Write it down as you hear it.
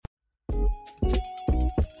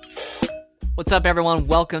What's up, everyone?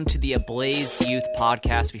 Welcome to the Ablaze Youth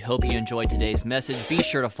Podcast. We hope you enjoyed today's message. Be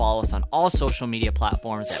sure to follow us on all social media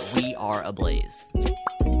platforms at We Are Ablaze.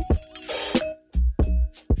 We're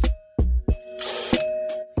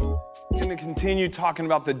going to continue talking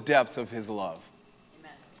about the depths of His love.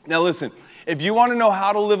 Amen. Now listen, if you want to know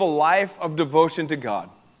how to live a life of devotion to God,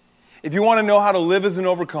 if you want to know how to live as an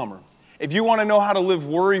overcomer, if you want to know how to live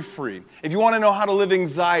worry-free, if you want to know how to live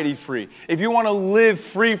anxiety-free, if you want to live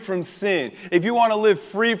free from sin, if you want to live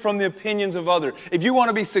free from the opinions of others, if you want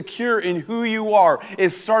to be secure in who you are, it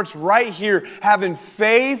starts right here, having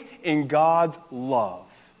faith in God's love.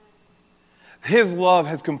 His love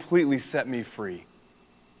has completely set me free.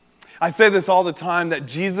 I say this all the time, that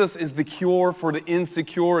Jesus is the cure for the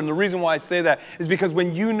insecure, and the reason why I say that is because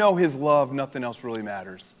when you know His love, nothing else really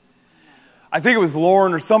matters. I think it was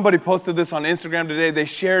Lauren or somebody posted this on Instagram today. They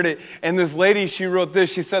shared it. And this lady, she wrote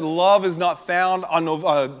this. She said, love is not found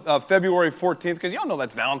on February 14th. Because y'all know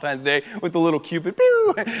that's Valentine's Day with the little Cupid.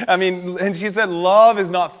 Pew! And she said, love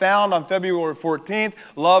is not found on February 14th.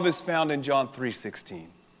 Love is found in John 3:16.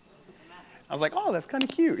 I was like, oh, that's kind of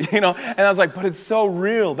cute. And I was like, but it's so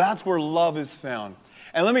real. That's where love is found.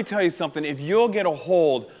 And let me tell you something. If you'll get a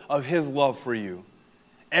hold of His love for you,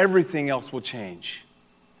 everything else will change.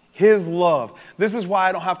 His love. This is why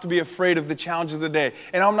I don't have to be afraid of the challenges of the day.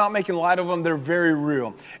 And I'm not making light of them. They're very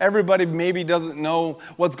real. Everybody maybe doesn't know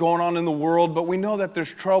what's going on in the world, but we know that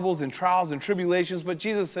there's troubles and trials and tribulations. But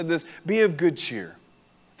Jesus said this, be of good cheer,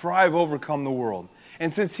 for I have overcome the world.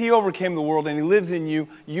 And since He overcame the world and He lives in you,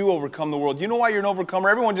 you overcome the world. You know why you're an overcomer?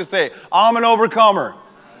 Everyone just say, I'm an overcomer.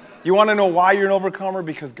 You want to know why you're an overcomer?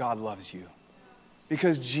 Because God loves you.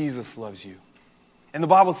 Because Jesus loves you. And the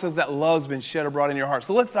Bible says that love's been shed abroad in your heart.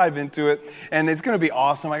 So let's dive into it, and it's going to be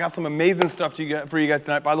awesome. I got some amazing stuff for you guys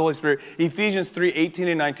tonight by the Holy Spirit. Ephesians 3:18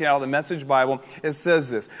 and 19 out of the Message Bible, it says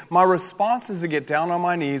this. My response is to get down on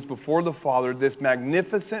my knees before the Father, this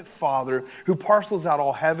magnificent Father who parcels out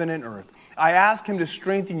all heaven and earth. I ask Him to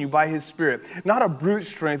strengthen you by His Spirit, not a brute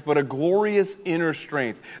strength, but a glorious inner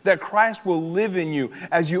strength, that Christ will live in you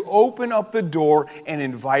as you open up the door and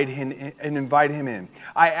invite Him in.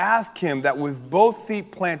 I ask Him that with both feet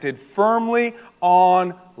planted firmly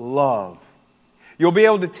on love, you'll be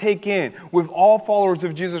able to take in, with all followers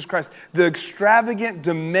of Jesus Christ, the extravagant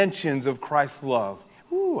dimensions of Christ's love.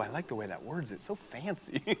 Ooh, I like the way that words it. So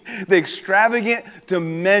fancy. The extravagant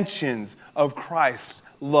dimensions of Christ's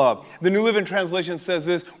love. The New Living Translation says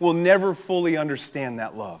this, we'll never fully understand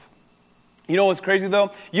that love. You know what's crazy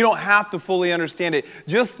though? You don't have to fully understand it.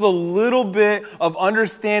 Just the little bit of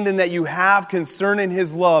understanding that you have concerning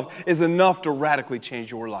His love is enough to radically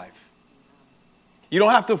change your life. You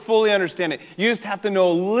don't have to fully understand it. You just have to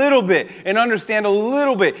know a little bit and understand a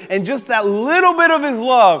little bit. And just that little bit of His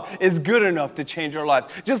love is good enough to change our lives.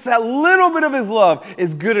 Just that little bit of His love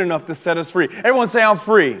is good enough to set us free. Everyone say, I'm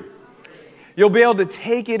free. You'll be able to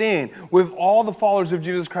take it in with all the followers of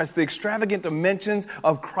Jesus Christ, the extravagant dimensions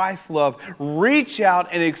of Christ's love. Reach out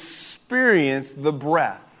and experience the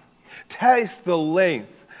breadth. Taste the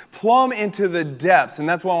length. Plumb into the depths. And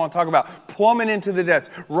that's what I want to talk about. Plumbing into the depths.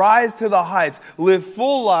 Rise to the heights. Live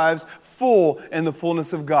full lives, full in the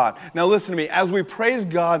fullness of God. Now listen to me. As we praise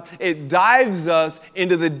God, it dives us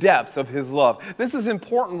into the depths of His love. This is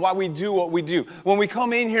important why we do what we do. When we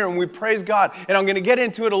come in here and we praise God, and I'm going to get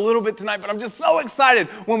into it a little bit tonight, but I'm just so excited.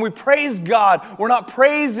 When we praise God, we're not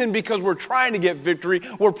praising because we're trying to get victory.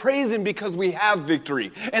 We're praising because we have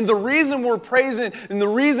victory. And the reason we're praising and the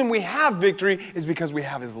reason we have victory is because we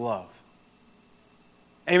have His love.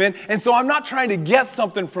 Amen. And so I'm not trying to get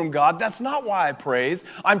something from God. That's not why I praise.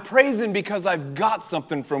 I'm praising because I've got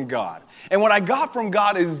something from God. And what I got from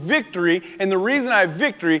God is victory. And the reason I have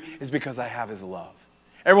victory is because I have His love.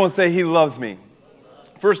 Everyone say, He loves me.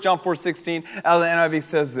 1 John 4:16 out of the NIV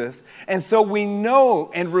says this. And so we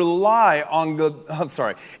know and rely on the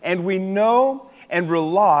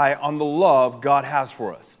love God has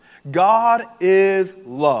for us. God is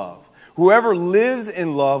love. Whoever lives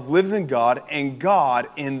in love lives in God, and God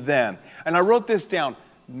in them. And I wrote this down.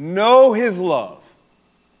 Know His love.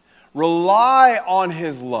 Rely on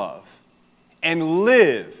His love. And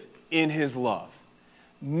live in His love.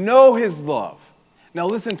 Know His love. Now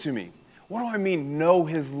listen to me. What do I mean, know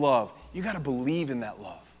His love? You got to believe in that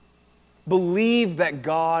love. Believe that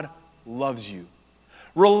God loves you.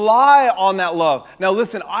 Rely on that love. Now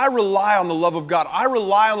listen, I rely on the love of God. I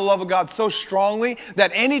rely on the love of God so strongly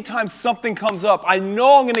that anytime something comes up, I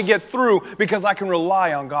know I'm going to get through because I can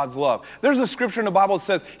rely on God's love. There's a scripture in the Bible that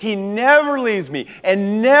says, He never leaves me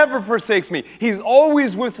and never forsakes me. He's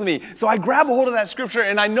always with me. So I grab a hold of that scripture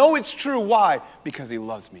and I know it's true. Why? Because He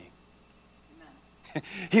loves me.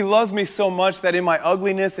 He loves me so much that in my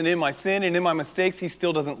ugliness and in my sin and in my mistakes, he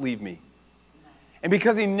still doesn't leave me. And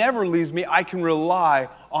because he never leaves me, I can rely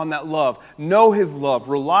on that love. Know his love,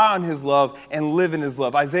 rely on his love, and live in his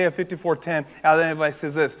love. Isaiah 54:10, out of the NIV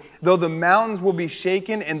says this, though the mountains will be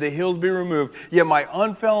shaken and the hills be removed, yet my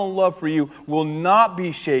unfailing love for you will not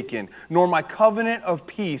be shaken, nor my covenant of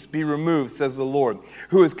peace be removed, says the Lord,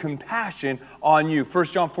 who has compassion on you. 1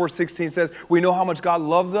 John 4:16 says, we know how much God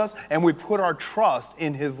loves us, and we put our trust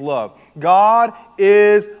in his love. God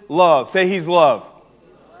is love. Say he's love.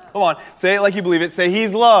 Come on, say it like you believe it. Say,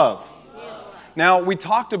 he's love. Now, we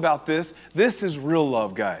talked about this. This is real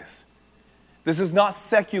love, guys. This is not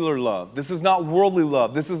secular love. This is not worldly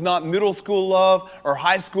love. This is not middle school love or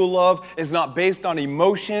high school love. It's not based on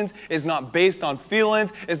emotions. It's not based on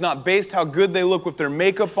feelings. It's not based how good they look with their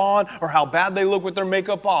makeup on or how bad they look with their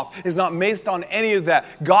makeup off. It's not based on any of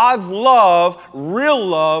that. God's love, real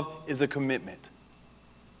love, is a commitment.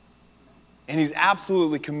 And he's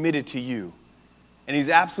absolutely committed to you. And he's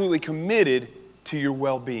absolutely committed to your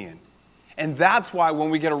well-being. And that's why when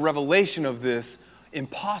we get a revelation of this,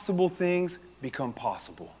 impossible things become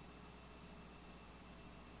possible.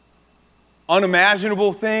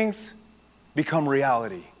 Unimaginable things become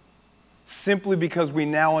reality. Simply because we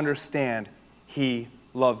now understand he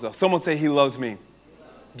loves us. Someone say, he loves me.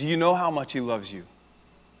 Do you know how much he loves you?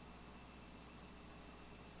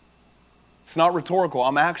 It's not rhetorical.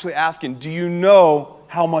 I'm actually asking, do you know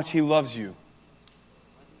how much he loves you?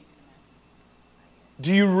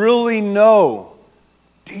 Do you really know?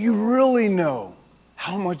 Do you really know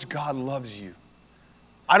how much God loves you?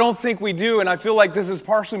 I don't think we do, and I feel like this is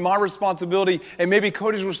partially my responsibility and maybe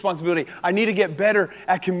Cody's responsibility. I need to get better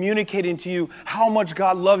at communicating to you how much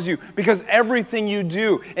God loves you, because everything you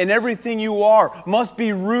do and everything you are must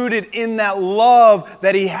be rooted in that love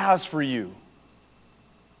that he has for you.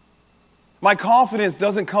 My confidence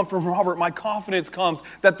doesn't come from Robert. My confidence comes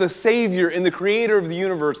that the Savior and the Creator of the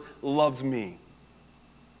universe loves me.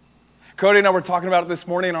 Cody and I were talking about it this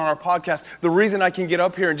morning on our podcast. The reason I can get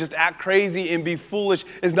up here and just act crazy and be foolish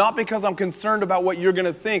is not because I'm concerned about what you're going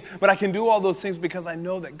to think, but I can do all those things because I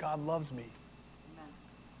know that God loves me. Amen.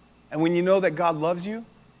 And when you know that God loves you,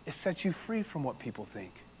 it sets you free from what people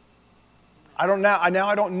think. I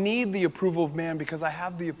don't need the approval of man because I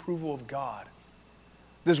have the approval of God.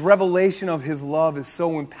 This revelation of his love is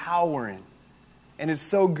so empowering. And it's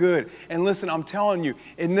so good. And listen, I'm telling you,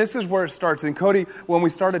 and this is where it starts. And Cody, when we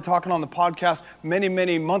started talking on the podcast many,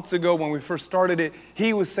 many months ago when we first started it,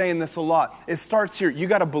 he was saying this a lot. It starts here. You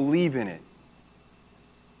got to believe in it.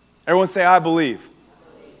 Everyone say, I believe.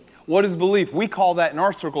 What is belief? We call that in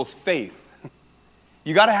our circles faith.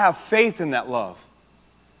 You got to have faith in that love.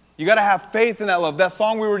 You got to have faith in that love. That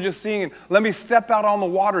song we were just singing, let me step out on the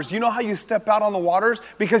waters. You know how you step out on the waters?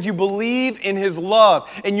 Because you believe in his love.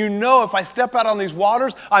 And you know if I step out on these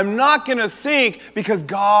waters, I'm not going to sink because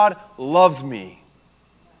God loves me.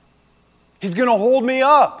 He's going to hold me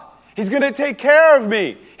up. He's going to take care of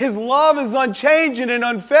me. His love is unchanging and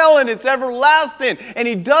unfailing. It's everlasting. And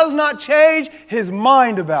he does not change his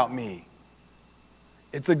mind about me.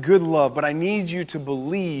 It's a good love, but I need you to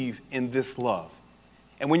believe in this love.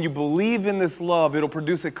 And when you believe in this love, it'll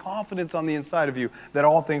produce a confidence on the inside of you that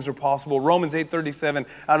all things are possible. Romans 8:37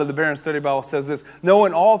 out of the Barron Study Bible says this, "No,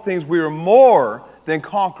 in all things we are more than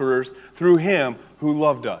conquerors through him who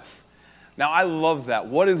loved us." Now, I love that.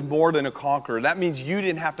 What is more than a conqueror? That means you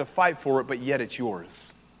didn't have to fight for it, but yet it's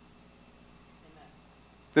yours. Amen.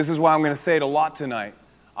 This is why I'm going to say it a lot tonight.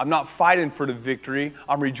 I'm not fighting for the victory.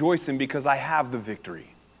 I'm rejoicing because I have the victory.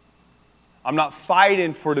 I'm not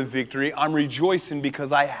fighting for the victory. I'm rejoicing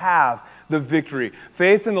because I have the victory.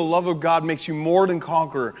 Faith in the love of God makes you more than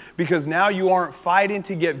conqueror because now you aren't fighting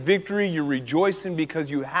to get victory. You're rejoicing because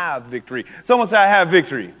you have victory. Someone say, I have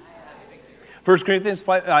victory. 1 Corinthians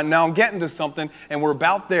 5, now I'm getting to something, and we're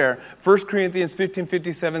about there. 1 Corinthians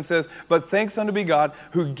 15:57 says, but thanks unto be God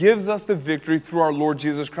who gives us the victory through our Lord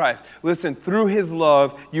Jesus Christ. Listen, through his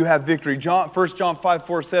love, you have victory. 1 John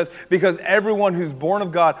 5:4 says, because everyone who's born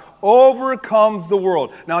of God overcomes the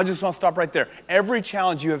world. Now I just want to stop right there. Every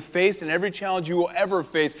challenge you have faced and every challenge you will ever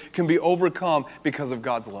face can be overcome because of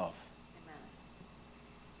God's love.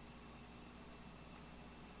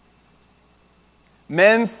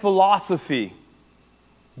 Men's philosophy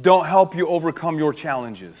don't help you overcome your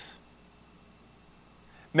challenges.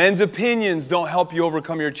 Men's opinions don't help you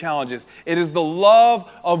overcome your challenges. It is the love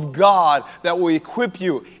of God that will equip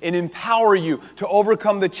you and empower you to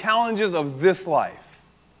overcome the challenges of this life.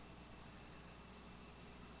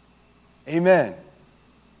 Amen.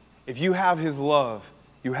 If you have his love,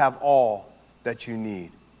 you have all that you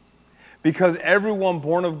need. Because everyone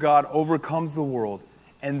born of God overcomes the world.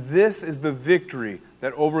 And this is the victory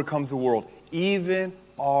that overcomes the world, even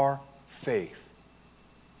our faith.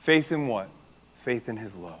 Faith in what? Faith in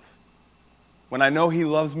his love. When I know he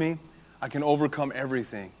loves me, I can overcome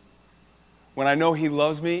everything. When I know he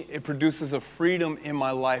loves me, it produces a freedom in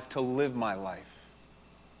my life to live my life.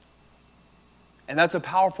 And that's a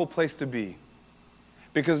powerful place to be.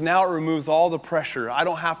 Because now it removes all the pressure. I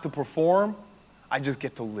don't have to perform, I just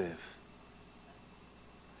get to live.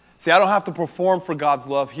 See, I don't have to perform for God's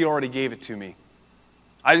love. He already gave it to me.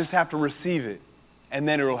 I just have to receive it, and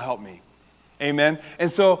then it'll help me. Amen?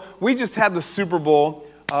 And so we just had the Super Bowl.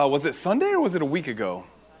 Was it Sunday or was it a week ago?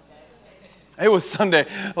 It was Sunday.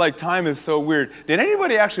 Like, time is so weird. Did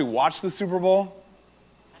anybody actually watch the Super Bowl?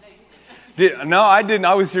 No, I didn't.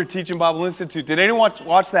 I was here teaching Bible Institute. Did anyone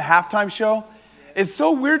watch the halftime show? It's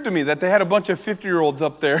so weird to me that they had a bunch of 50-year-olds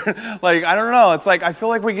up there. Like, I don't know. It's like, I feel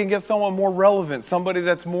like we can get someone more relevant. Somebody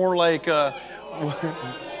that's more like,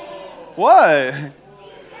 what?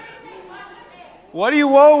 What are you,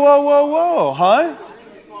 whoa, huh?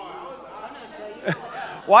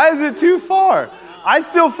 Why is it too far? I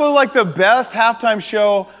still feel like the best halftime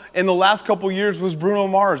show in the last couple years was Bruno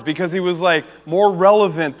Mars because he was like more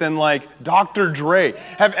relevant than like Dr. Dre.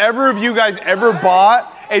 Have ever of you guys ever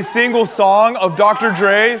bought a single song of Dr.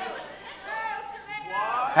 Dre's?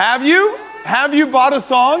 Have you? Have you bought a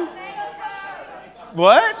song?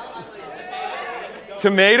 What?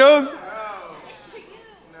 Tomatoes?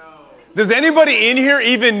 Does anybody in here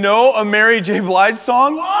even know a Mary J. Blige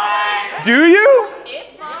song? Do you?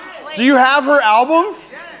 Do you have her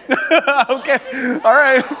albums? Okay. All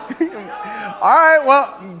right. All right.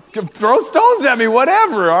 Well, throw stones at me,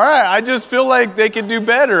 whatever. All right. I just feel like they could do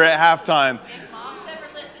better at halftime. If Mom's ever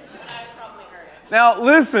listened to it, I've probably heard it. Now,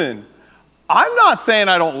 listen. I'm not saying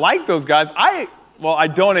I don't like those guys. I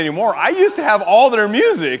don't anymore. I used to have all their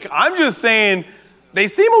music. I'm just saying they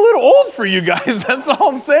seem a little old for you guys. That's all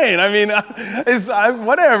I'm saying. I mean,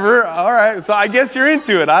 whatever. All right. So I guess you're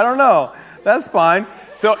into it. I don't know. That's fine.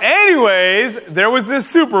 So anyways, there was this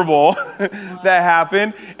Super Bowl that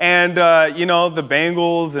happened. And, the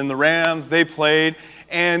Bengals and the Rams, they played.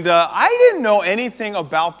 And I didn't know anything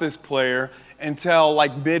about this player until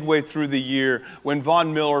like midway through the year when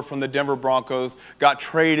Von Miller from the Denver Broncos got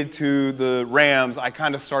traded to the Rams. I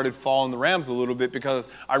kind of started following the Rams a little bit because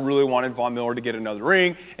I really wanted Von Miller to get another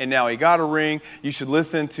ring, and now he got a ring. You should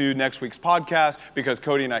listen to next week's podcast because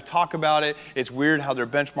Cody and I talk about it. It's weird how their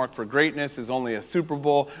benchmark for greatness is only a Super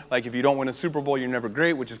Bowl. Like if you don't win a Super Bowl, you're never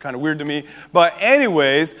great, which is kind of weird to me. But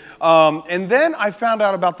anyways, and then I found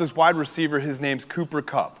out about this wide receiver. His name's Cooper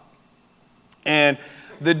Kupp. And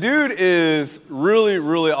the dude is really,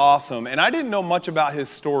 really awesome. And I didn't know much about his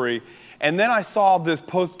story. And then I saw this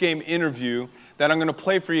post-game interview that I'm going to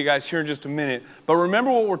play for you guys here in just a minute. But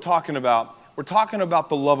remember what we're talking about. We're talking about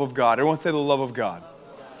the love of God. Everyone say the love of God.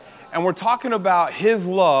 And we're talking about his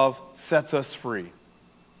love sets us free.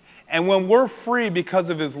 And when we're free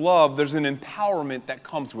because of his love, there's an empowerment that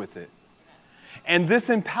comes with it. And this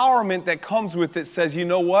empowerment that comes with it says, you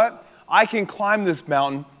know what? I can climb this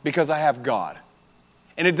mountain because I have God.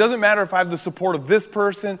 And it doesn't matter if I have the support of this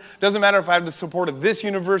person, doesn't matter if I have the support of this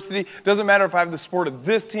university, doesn't matter if I have the support of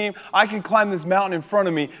this team. I can climb this mountain in front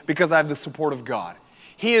of me because I have the support of God.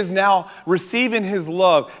 He is now receiving his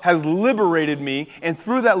love, has liberated me, and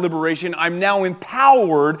through that liberation, I'm now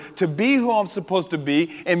empowered to be who I'm supposed to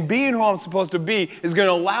be, and being who I'm supposed to be is going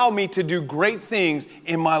to allow me to do great things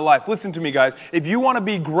in my life. Listen to me, guys. If you want to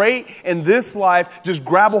be great in this life, just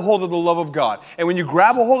grab a hold of the love of God. And when you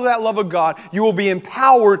grab a hold of that love of God, you will be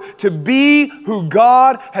empowered to be who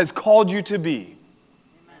God has called you to be.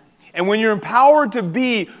 And when you're empowered to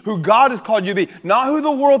be who God has called you to be, not who the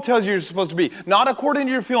world tells you you're supposed to be, not according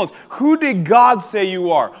to your feelings, who did God say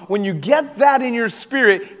you are? When you get that in your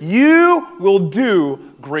spirit, you will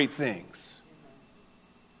do great things.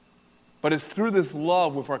 But it's through this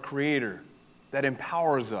love with our Creator that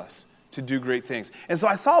empowers us to do great things. And so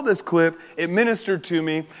I saw this clip. It ministered to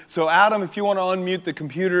me. So Adam, if you want to unmute the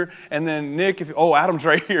computer, and then Nick, Adam's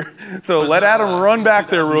right here. So let Adam run back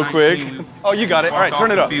there real quick. Oh, you got it. All right,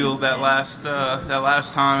 turn it up. Field that last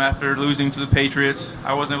time after losing to the Patriots,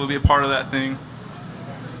 I wasn't able to be a part of that thing.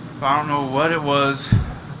 But I don't know what it was.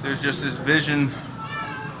 There's just this vision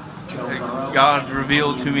that God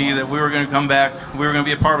revealed to me that we were going to come back. We were going to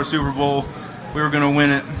be a part of a Super Bowl. We were going to win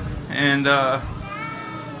it.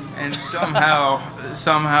 And somehow,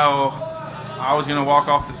 I was going to walk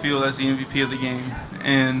off the field as the MVP of the game.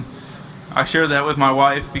 And I shared that with my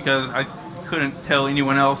wife because I couldn't tell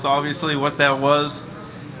anyone else, obviously, what that was.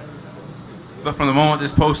 But from the moment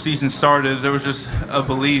this postseason started, there was just a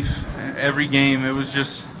belief. Every game, it was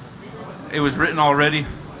written already.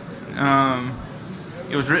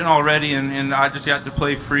 It was written already, and I just got to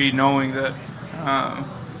play free, knowing that,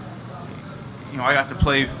 I got to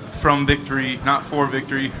play from victory, not for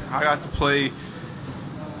victory. I got to play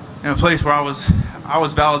in a place where I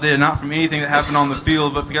was validated, not from anything that happened on the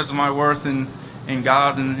field, but because of my worth in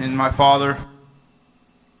God and my Father.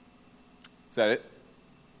 Is that it?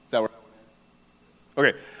 Is that where?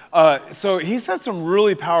 Okay. So he said some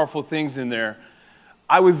really powerful things in there.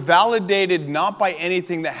 I was validated not by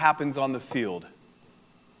anything that happens on the field.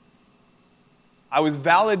 I was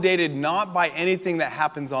validated not by anything that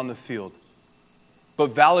happens on the field, but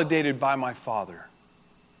validated by my Father.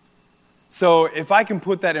 So if I can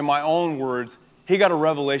put that in my own words, he got a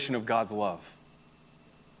revelation of God's love.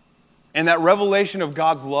 And that revelation of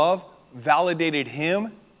God's love validated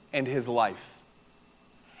him and his life.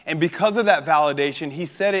 And because of that validation, he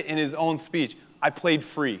said it in his own speech, I played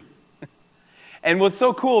free. And what's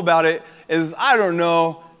so cool about it is, I don't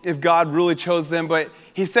know if God really chose them, but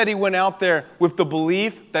he said he went out there with the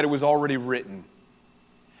belief that it was already written.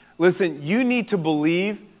 Listen, you need to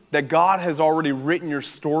believe that God has already written your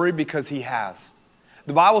story, because he has.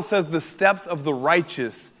 The Bible says the steps of the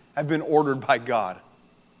righteous have been ordered by God.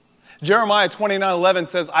 Jeremiah 29:11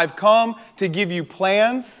 says, I've come to give you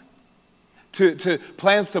plans,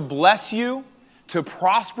 plans to bless you, to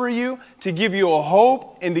prosper you, to give you a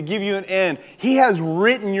hope, and to give you an end. He has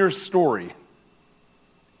written your story.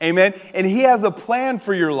 Amen? And he has a plan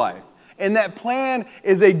for your life. And that plan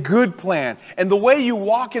is a good plan. And the way you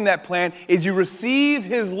walk in that plan is you receive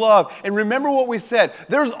his love. And remember what we said.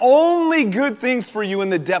 There's only good things for you in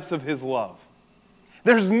the depths of his love.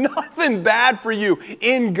 There's nothing bad for you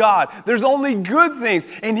in God. There's only good things.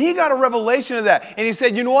 And he got a revelation of that. And he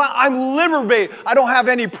said, you know what? I'm liberated. I don't have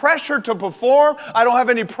any pressure to perform. I don't have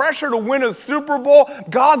any pressure to win a Super Bowl.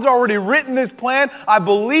 God's already written this plan. I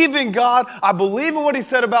believe in God. I believe in what he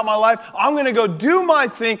said about my life. I'm going to go do my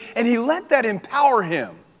thing. And he let that empower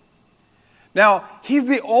him. Now, he's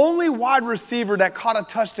the only wide receiver that caught a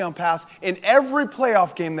touchdown pass in every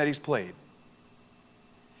playoff game that he's played.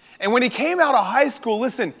 And when he came out of high school,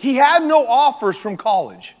 listen, he had no offers from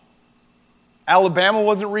college. Alabama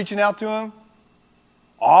wasn't reaching out to him.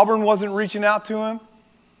 Auburn wasn't reaching out to him.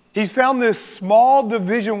 He's found this small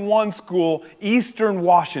Division I school, Eastern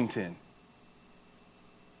Washington.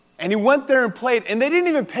 And he went there and played, and they didn't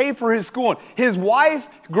even pay for his schooling. His wife,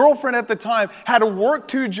 girlfriend at the time, had to work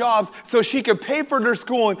 2 jobs so she could pay for their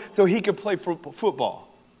schooling so he could play football.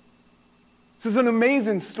 This is an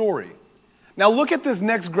amazing story. Now look at this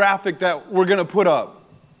next graphic that we're going to put up.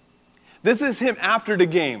 This is him after the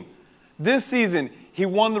game. This season, he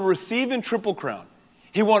won the receiving Triple Crown.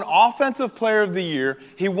 He won Offensive Player of the Year.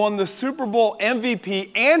 He won the Super Bowl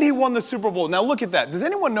MVP, and he won the Super Bowl. Now look at that. Does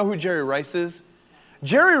anyone know who Jerry Rice is?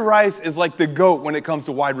 Jerry Rice is like the GOAT when it comes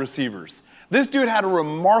to wide receivers. This dude had a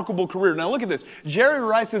remarkable career. Now look at this. Jerry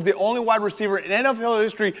Rice is the only wide receiver in NFL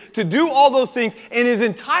history to do all those things in his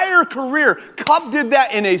entire career. Kupp did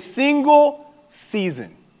that in a single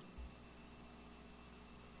season.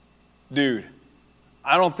 Dude,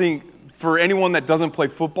 I don't think, for anyone that doesn't play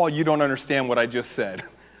football, you don't understand what I just said.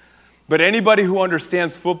 But anybody who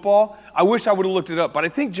understands football, I wish I would have looked it up, but I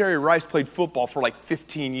think Jerry Rice played football for like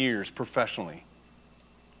 15 years professionally.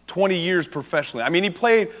 20 years professionally. I mean, he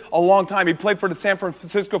played a long time. He played for the San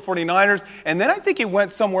Francisco 49ers, and then I think he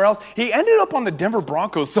went somewhere else. He ended up on the Denver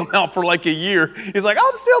Broncos somehow for like a year. He's like,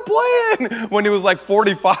 I'm still playing, when he was like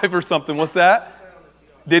 45 or something. What's that?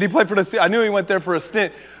 Did he play for the Seahawks? I knew he went there for a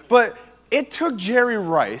stint. But it took Jerry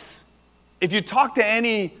Rice, if you talk to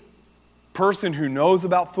any person who knows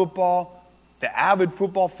about football, the avid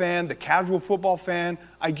football fan, the casual football fan,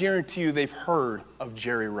 I guarantee you they've heard of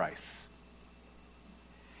Jerry Rice.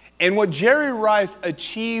 And what Jerry Rice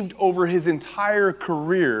achieved over his entire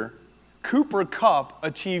career, Cooper Kupp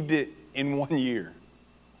achieved it in 1 year.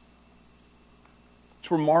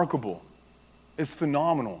 It's remarkable. It's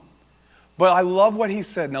phenomenal. But I love what he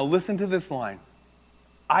said. Now listen to this line.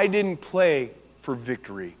 I didn't play for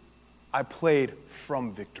victory. I played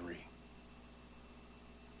from victory.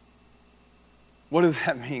 What does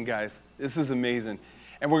that mean, guys? This is amazing.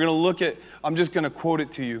 And we're going to look at, I'm just going to quote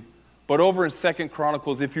it to you. But over in 2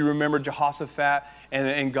 Chronicles, if you remember Jehoshaphat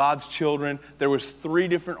and God's children, there was 3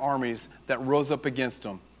 different armies that rose up against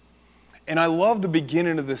them. And I love the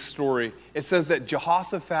beginning of this story. It says that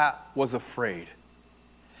Jehoshaphat was afraid.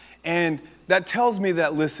 And that tells me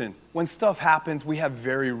that, listen, when stuff happens, we have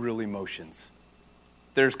very real emotions.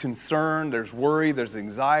 There's concern, there's worry, there's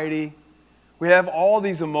anxiety. We have all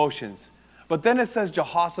these emotions. But then it says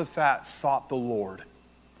Jehoshaphat sought the Lord.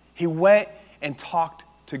 He went and talked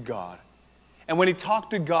to God. And when he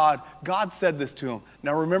talked to God, God said this to him.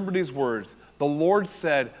 Now remember these words. The Lord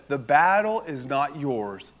said, the battle is not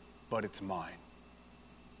yours, but it's mine.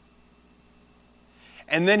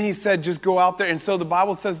 And then he said, just go out there. And so the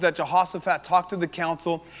Bible says that Jehoshaphat talked to the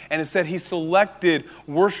council, and it said he selected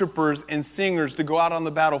worshipers and singers to go out on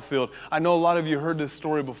the battlefield. I know a lot of you heard this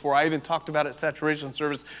story before. I even talked about it at Saturation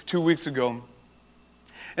Service 2 weeks ago.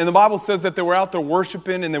 And the Bible says that they were out there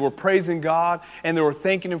worshiping and they were praising God and they were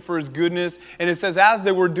thanking Him for His goodness. And it says as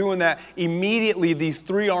they were doing that, immediately these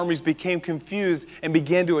three armies became confused and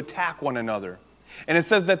began to attack one another. And it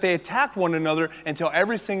says that they attacked one another until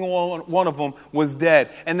every single one of them was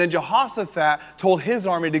dead. And then Jehoshaphat told his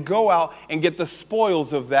army to go out and get the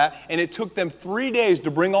spoils of that. And it took them 3 days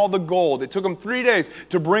to bring all the gold. It took them 3 days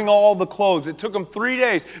to bring all the clothes. It took them 3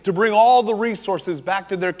 days to bring all the resources back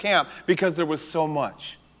to their camp because there was so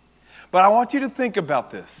much. But I want you to think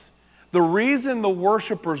about this. The reason the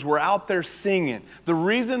worshipers were out there singing, the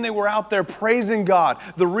reason they were out there praising God,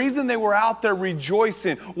 the reason they were out there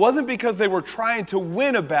rejoicing wasn't because they were trying to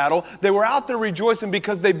win a battle. They were out there rejoicing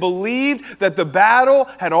because they believed that the battle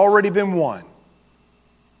had already been won.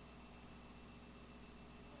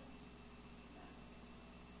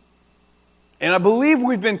 And I believe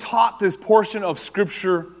we've been taught this portion of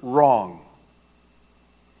Scripture wrong.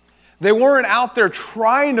 They weren't out there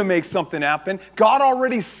trying to make something happen. God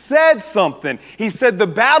already said something. He said, the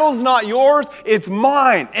battle's not yours, it's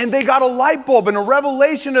mine. And they got a light bulb and a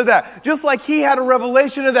revelation of that. Just like he had a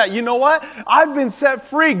revelation of that. You know what? I've been set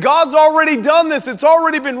free. God's already done this. It's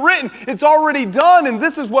already been written. It's already done. And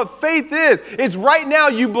this is what faith is. It's right now.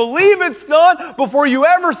 You believe it's done before you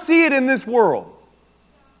ever see it in this world.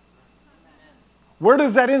 Where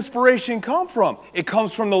does that inspiration come from? It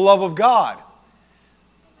comes from the love of God.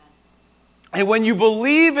 And when you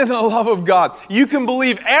believe in the love of God, you can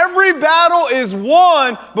believe every battle is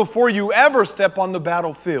won before you ever step on the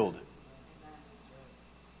battlefield.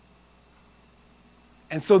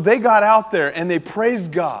 And so they got out there and they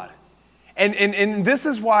praised God. And this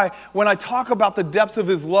is why when I talk about the depths of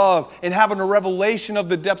His love and having a revelation of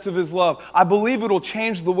the depths of His love, I believe it'll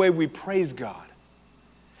change the way we praise God.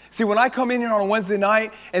 See, when I come in here on a Wednesday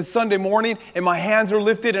night and Sunday morning and my hands are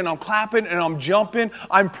lifted and I'm clapping and I'm jumping,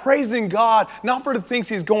 I'm praising God, not for the things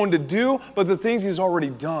He's going to do, but the things He's already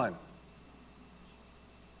done.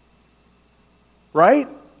 Right?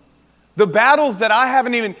 The battles that I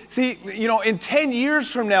haven't even, in 10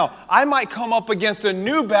 years from now, I might come up against a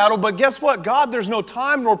new battle, but guess what? God, there's no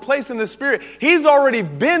time nor place in the Spirit. He's already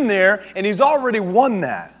been there and He's already won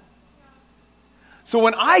that. So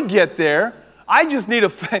when I get there, I just need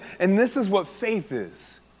and this is what faith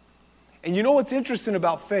is. And you know what's interesting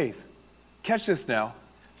about faith? Catch this now.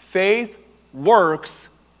 Faith works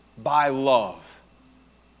by love.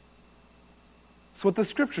 That's what the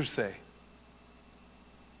Scriptures say.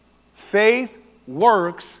 Faith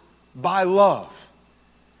works by love.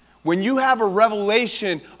 When you have a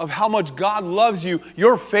revelation of how much God loves you,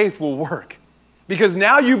 your faith will work. Because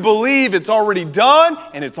now you believe it's already done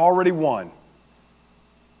and it's already won.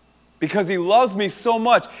 Because He loves me so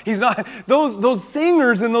much. He's not, those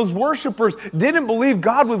singers and those worshipers didn't believe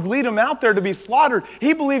God was leading them out there to be slaughtered.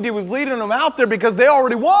 He believed He was leading them out there because they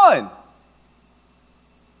already won.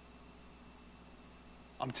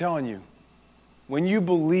 I'm telling you, when you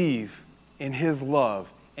believe in His love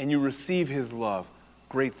and you receive His love,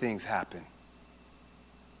 great things happen.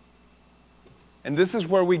 And this is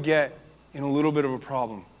where we get in a little bit of a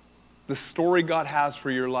problem. The story God has for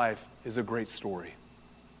your life is a great story.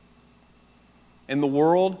 And the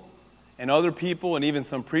world and other people and even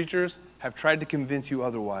some preachers have tried to convince you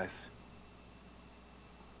otherwise.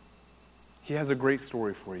 He has a great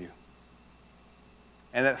story for you.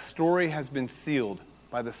 And that story has been sealed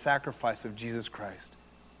by the sacrifice of Jesus Christ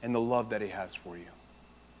and the love that He has for you.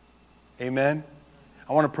 Amen?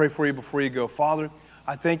 I want to pray for you before you go. Father,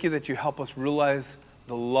 I thank You that You help us realize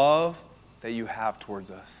the love that You have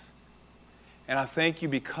towards us. And I thank You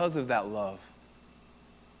because of that love,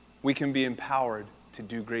 we can be empowered to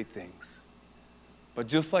do great things. But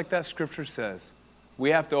just like that Scripture says,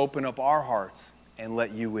 we have to open up our hearts and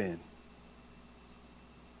let You in.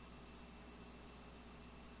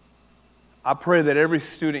 I pray that every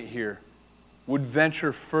student here would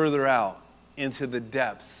venture further out into the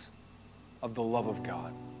depths of the love of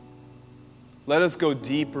God. Let us go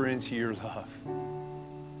deeper into Your love.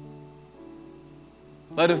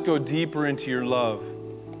 Let us go deeper into Your love.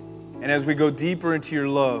 And as we go deeper into Your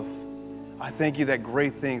love, I thank You that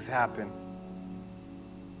great things happen.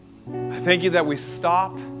 I thank You that we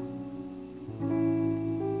stop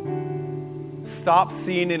stop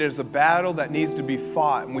seeing it as a battle that needs to be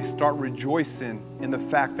fought, and we start rejoicing in the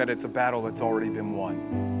fact that it's a battle that's already been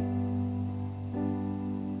won.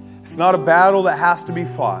 It's not a battle that has to be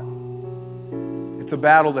fought. It's a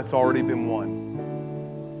battle that's already been won.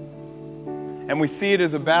 And we see it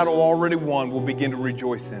as a battle already won, we'll begin to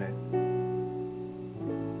rejoice in it.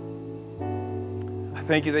 I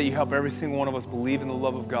thank you that you help every single one of us believe in the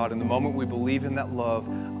love of God. And the moment we believe in that love,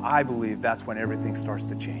 I believe that's when everything starts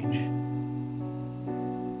to change.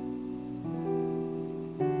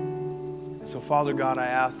 And so, Father God, I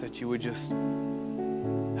ask that you would just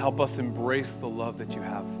help us embrace the love that you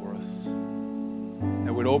have for us.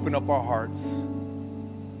 That would open up our hearts.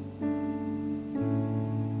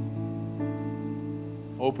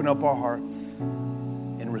 Open up our hearts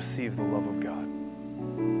and receive the love of God.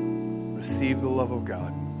 Receive the love of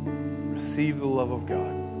God. Receive the love of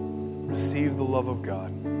God. Receive the love of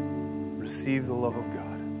God. Receive the love of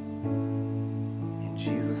God. In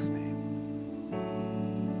Jesus' name.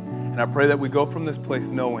 And I pray that we go from this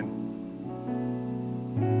place knowing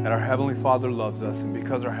that our Heavenly Father loves us, and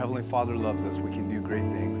because our Heavenly Father loves us, we can do great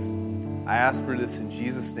things. I ask for this in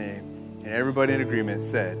Jesus' name, and everybody in agreement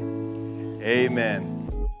said, amen.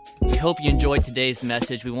 We hope you enjoyed today's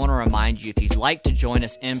message. We want to remind you, if you'd like to join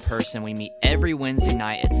us in person, we meet every Wednesday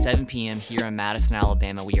night at 7 p.m. here in Madison,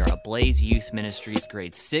 Alabama. We are Ablaze Youth Ministries,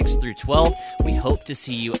 grades 6 through 12. We hope to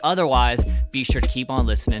see you. Otherwise, be sure to keep on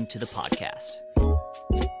listening to the podcast.